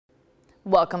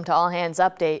Welcome to All Hands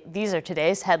Update. These are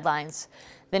today's headlines.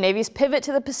 The Navy's pivot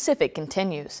to the Pacific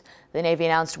continues. The Navy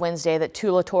announced Wednesday that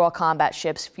two littoral combat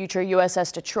ships, future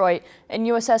USS Detroit and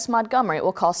USS Montgomery,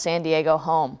 will call San Diego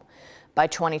home. By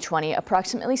 2020,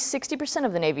 approximately 60%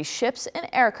 of the Navy's ships and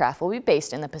aircraft will be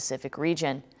based in the Pacific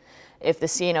region. If the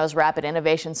CNO's Rapid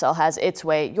Innovation Cell has its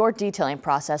way, your detailing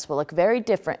process will look very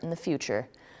different in the future.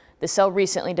 The cell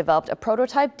recently developed a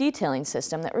prototype detailing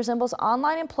system that resembles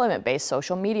online employment-based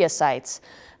social media sites.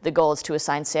 The goal is to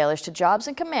assign sailors to jobs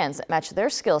and commands that match their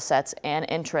skill sets and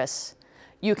interests.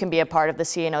 You can be a part of the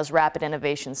CNO's Rapid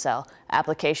Innovation Cell.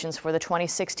 Applications for the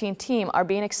 2016 team are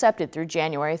being accepted through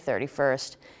January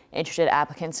 31st. Interested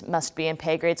applicants must be in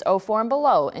pay grades 04 and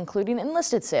below, including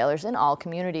enlisted sailors in all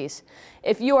communities.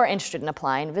 If you are interested in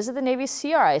applying, visit the Navy's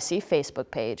CRIC Facebook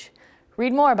page.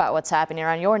 Read more about what's happening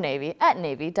around your Navy at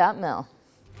Navy.mil.